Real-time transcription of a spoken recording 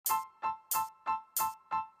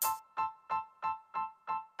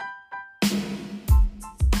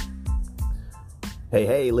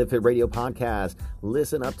Hey, Live Fit Radio podcast.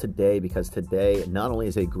 Listen up today because today not only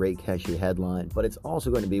is a great catchy headline, but it's also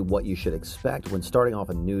going to be what you should expect when starting off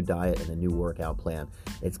a new diet and a new workout plan.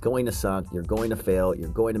 It's going to suck, you're going to fail, you're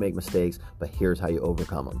going to make mistakes, but here's how you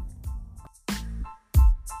overcome them.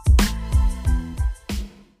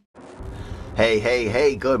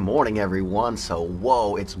 Hey, good morning, everyone.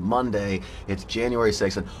 So, it's Monday, it's January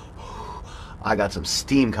 6th, and I got some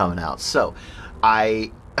steam coming out.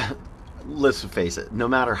 Let's face it, no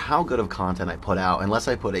matter how good of content I put out, unless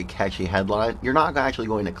I put a catchy headline, you're not actually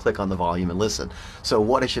going to click on the volume and listen. So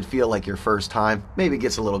what it should feel like your first time, maybe it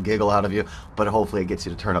gets a little giggle out of you, but hopefully it gets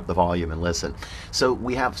you to turn up the volume and listen. So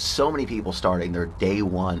we have so many people starting their day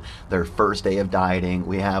one, their first day of dieting.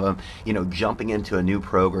 We have them, jumping into a new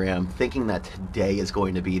program, thinking that today is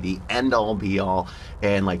going to be the end-all, be-all,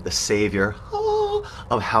 and like the savior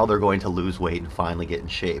of how they're going to lose weight and finally get in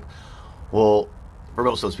shape. Well, for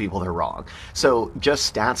most of those people, they're wrong. So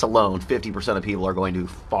just stats alone, 50% of people are going to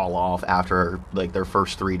fall off after like their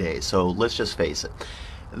first 3 days. So let's just face it.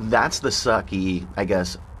 That's the sucky,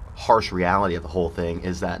 harsh reality of the whole thing,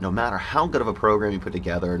 is that no matter how good of a program you put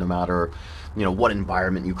together, no matter, what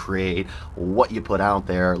environment you create, what you put out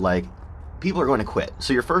there, people are going to quit.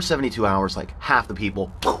 So your first 72 hours, half the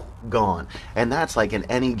people, gone. And that's in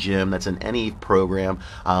any gym, that's in any program.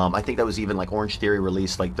 I think that was even Orange Theory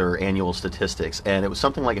released their annual statistics, and it was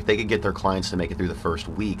something if they could get their clients to make it through the first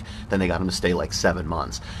week, then they got them to stay 7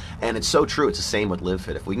 months. And it's so true. It's the same with Live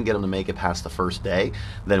Fit. If we can get them to make it past the first day,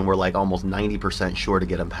 then we're almost 90% sure to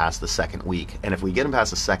get them past the second week. And if we get them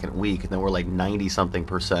past the second week, then we're 90 something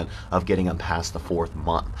percent of getting them past the fourth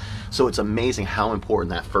month. So it's amazing how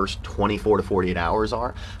important that first 24 to 48 hours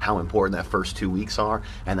are, how important that first 2 weeks are,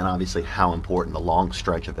 and then obviously how important the long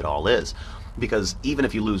stretch of it all is. Because even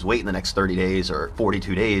if you lose weight in the next 30 days or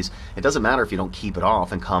 42 days, it doesn't matter if you don't keep it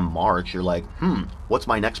off, and come March, you're what's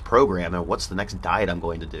my next program, and what's the next diet I'm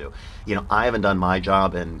going to do? I haven't done my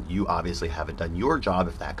job, and you obviously haven't done your job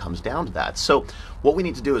if that comes down to that. So what we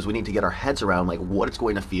need to do is we need to get our heads around what it's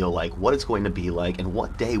going to feel like, what it's going to be like, and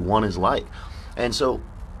what day one is like. And so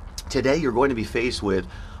today you're going to be faced with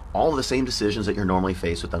all of the same decisions that you're normally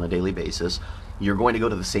faced with on a daily basis. You're going to go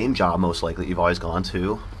to the same job, most likely, you've always gone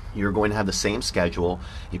to. You're going to have the same schedule.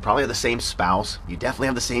 You probably have the same spouse. You definitely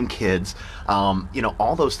have the same kids.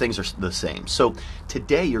 All those things are the same. So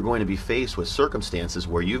today you're going to be faced with circumstances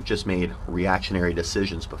where you've just made reactionary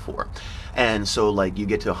decisions before. And so you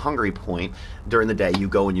get to a hungry point during the day, you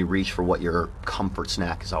go and you reach for what your comfort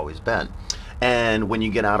snack has always been. And when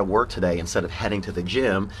you get out of work today, instead of heading to the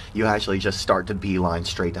gym, you actually just start to beeline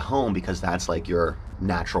straight to home, because that's your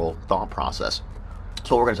natural thought process.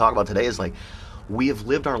 So what we're going to talk about today is we have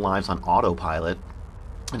lived our lives on autopilot,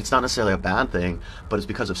 and it's not necessarily a bad thing, but it's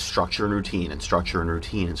because of structure and routine, and structure and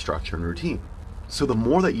routine, and structure and routine. So the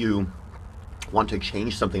more that you want to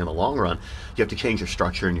change something in the long run, you have to change your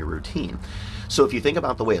structure and your routine. So if you think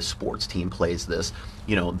about the way a sports team plays this,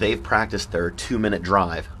 they've practiced their 2-minute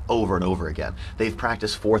drive over and over again. They've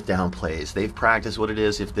practiced fourth down plays. They've practiced what it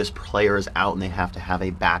is if this player is out and they have to have a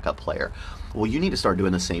backup player. Well, you need to start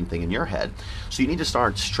doing the same thing in your head. So you need to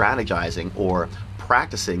start strategizing or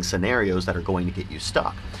practicing scenarios that are going to get you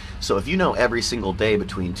stuck. So if every single day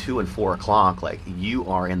between 2 and 4 o'clock, you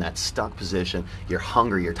are in that stuck position, you're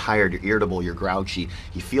hungry, you're tired, you're irritable, you're grouchy,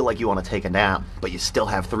 you feel like you want to take a nap, but you still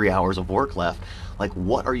have 3 hours of work left,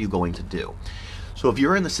 what are you going to do? So if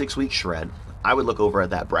you're in the 6-week shred, I would look over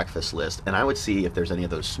at that breakfast list, and I would see if there's any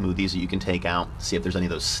of those smoothies that you can take out, see if there's any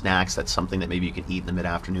of those snacks, that's something that maybe you can eat in the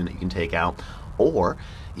mid-afternoon that you can take out, or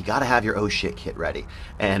you got to have your oh shit kit ready.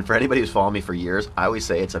 And for anybody who's followed me for years, I always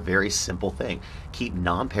say it's a very simple thing. Keep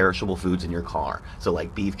non-perishable foods in your car. So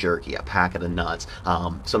beef jerky, a packet of nuts,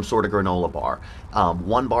 some sort of granola bar.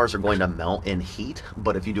 1 bars are going to melt in heat,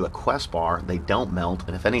 but if you do a Quest bar, they don't melt.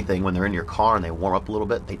 And if anything, when they're in your car and they warm up a little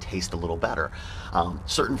bit, they taste a little better.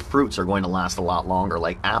 Certain fruits are going to last a lot longer,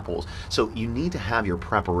 like apples. So you need to have your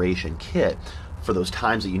preparation kit for those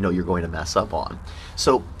times that you're going to mess up on.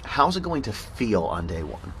 So how's it going to feel on day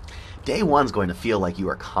one? Day one is going to feel like you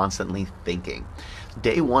are constantly thinking.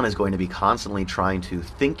 Day one is going to be constantly trying to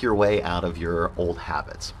think your way out of your old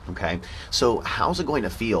habits, okay? So how's it going to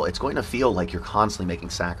feel? It's going to feel like you're constantly making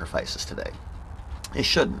sacrifices today. It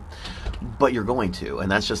shouldn't, but you're going to, and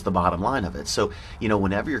that's just the bottom line of it. So,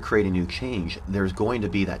 whenever you're creating new change, there's going to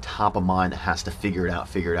be that top of mind that has to figure it out.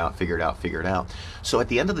 So at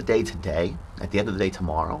the end of the day today, at the end of the day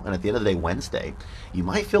tomorrow, and at the end of the day Wednesday, you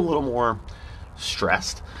might feel a little more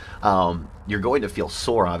stressed. You're going to feel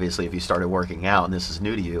sore, obviously, if you started working out and this is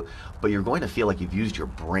new to you, but you're going to feel like you've used your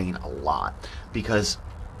brain a lot, because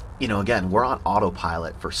Again, we're on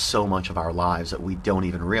autopilot for so much of our lives that we don't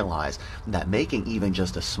even realize that making even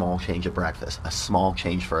just a small change at breakfast, a small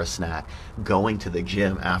change for a snack, going to the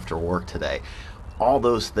gym after work today, all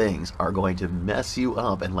those things are going to mess you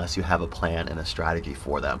up unless you have a plan and a strategy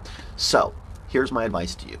for them. So, here's my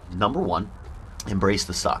advice to you. Number one, embrace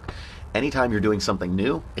the suck. Anytime you're doing something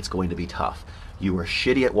new, it's going to be tough. You were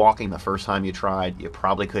shitty at walking the first time you tried. You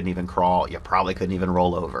probably couldn't even crawl. You probably couldn't even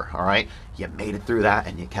roll over, all right? You made it through that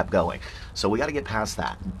and you kept going. So we got to get past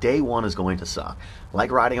that. Day one is going to suck.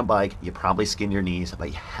 Like riding a bike, you probably skinned your knees, but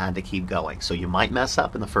you had to keep going. So you might mess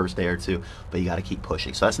up in the first day or two, but you got to keep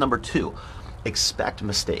pushing. So that's number two. Expect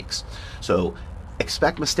mistakes. So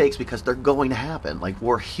expect mistakes because they're going to happen. Like,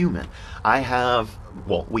 we're human.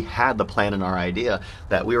 We had the plan and our idea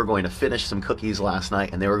that we were going to finish some cookies last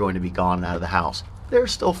night and they were going to be gone and out of the house.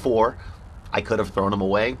 There's still 4. I could have thrown them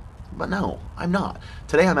away, but no, I'm not.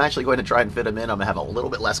 Today I'm actually going to try and fit them in. I'm going to have a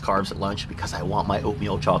little bit less carbs at lunch because I want my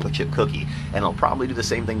oatmeal chocolate chip cookie, and I'll probably do the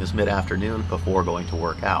same thing this mid-afternoon before going to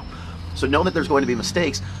work out. So know that there's going to be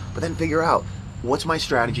mistakes, but then figure out, what's my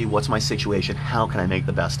strategy? What's my situation? How can I make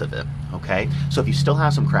the best of it? Okay? So if you still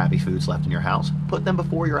have some crappy foods left in your house, put them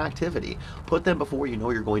before your activity. Put them before you know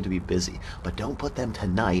you're going to be busy. But don't put them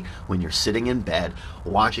tonight when you're sitting in bed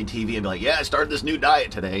watching TV and be like, yeah, I started this new diet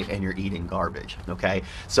today, and you're eating garbage. Okay?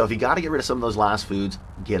 So if you got to get rid of some of those last foods,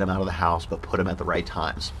 get them out of the house, but put them at the right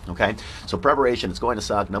times. Okay? So preparation, it's going to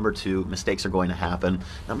suck. Number 2, mistakes are going to happen.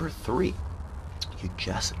 Number 3, you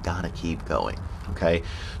just gotta keep going. Okay,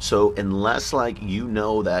 so unless you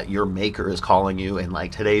know that your maker is calling you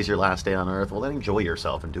and today's your last day on earth, well then enjoy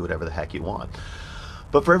yourself and do whatever the heck you want.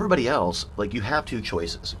 But for everybody else, you have 2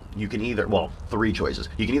 choices. You can either, 3 choices.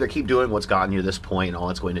 You can either keep doing what's gotten you to this point, and all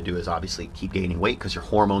it's going to do is obviously keep gaining weight because your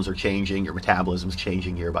hormones are changing, your metabolism's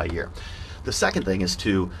changing year by year. The second thing is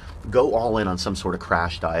to go all in on some sort of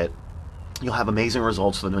crash diet. You'll have amazing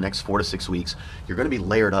results for the next 4 to 6 weeks. You're going to be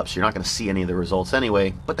layered up, so you're not going to see any of the results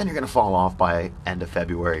anyway, but then you're going to fall off by end of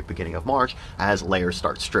February, beginning of March, as layers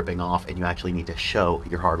start stripping off and you actually need to show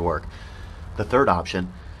your hard work. The third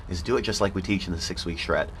option is do it just like we teach in the 6-week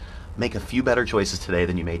shred. Make a few better choices today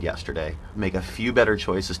than you made yesterday. Make a few better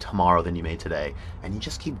choices tomorrow than you made today. And you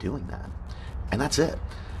just keep doing that. And that's it.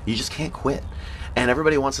 You just can't quit. And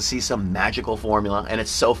everybody wants to see some magical formula, and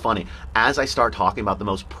it's so funny. As I start talking about the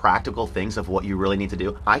most practical things of what you really need to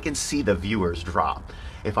do, I can see the viewers drop.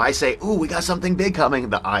 If I say, ooh, we got something big coming,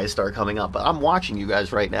 the eyes start coming up. But I'm watching you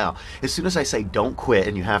guys right now. As soon as I say don't quit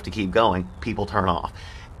and you have to keep going, people turn off.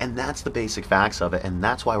 And that's the basic facts of it, and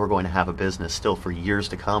that's why we're going to have a business still for years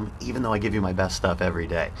to come, even though I give you my best stuff every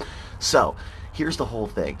day. So here's the whole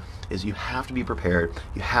thing, is you have to be prepared,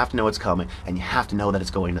 you have to know it's coming, and you have to know that it's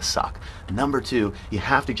going to suck. Number 2, you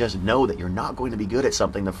have to just know that you're not going to be good at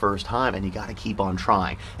something the first time, and you got to keep on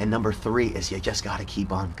trying. And number 3 is you just got to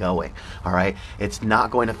keep on going, all right? It's not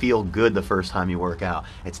going to feel good the first time you work out.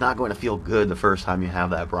 It's not going to feel good the first time you have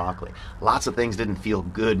that broccoli. Lots of things didn't feel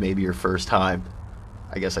good maybe your first time.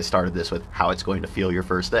 I guess I started this with how it's going to feel your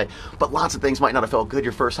first day. But lots of things might not have felt good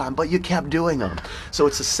your first time, but you kept doing them. So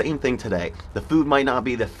it's the same thing today. The food might not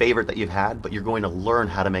be the favorite that you've had, but you're going to learn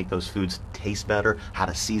how to make those foods taste better, how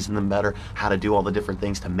to season them better, how to do all the different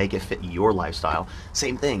things to make it fit your lifestyle.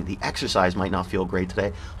 Same thing, the exercise might not feel great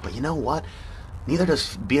today, but you know what? Neither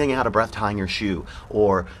does being out of breath tying your shoe,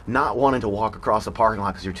 or not wanting to walk across the parking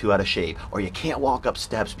lot because you're too out of shape, or you can't walk up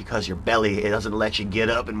steps because your belly, it doesn't let you get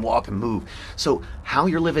up and walk and move. So how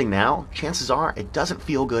you're living now, chances are it doesn't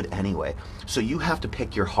feel good anyway. So you have to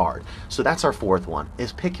pick your hard. So that's our 4th one,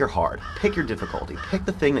 is pick your hard. Pick your difficulty. Pick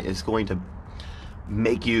the thing that is going to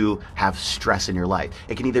make you have stress in your life.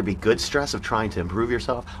 It can either be good stress of trying to improve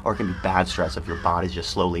yourself, or it can be bad stress if your body's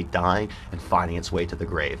just slowly dying and finding its way to the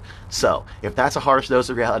grave. So if that's a harsh dose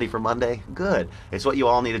of reality for Monday, good. It's what you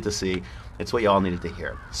all needed to see. It's what you all needed to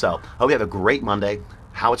hear. So hope you have a great Monday.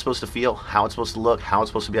 How it's supposed to feel, how it's supposed to look, how it's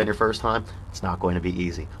supposed to be on your first time, it's not going to be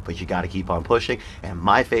easy, but you got to keep on pushing, and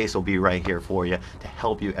my face will be right here for you to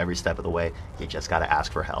help you every step of the way. You just got to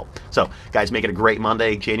ask for help. So guys, make it a great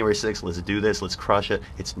Monday, January 6th. Let's do this. Let's crush it.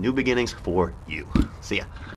 It's new beginnings for you. See ya.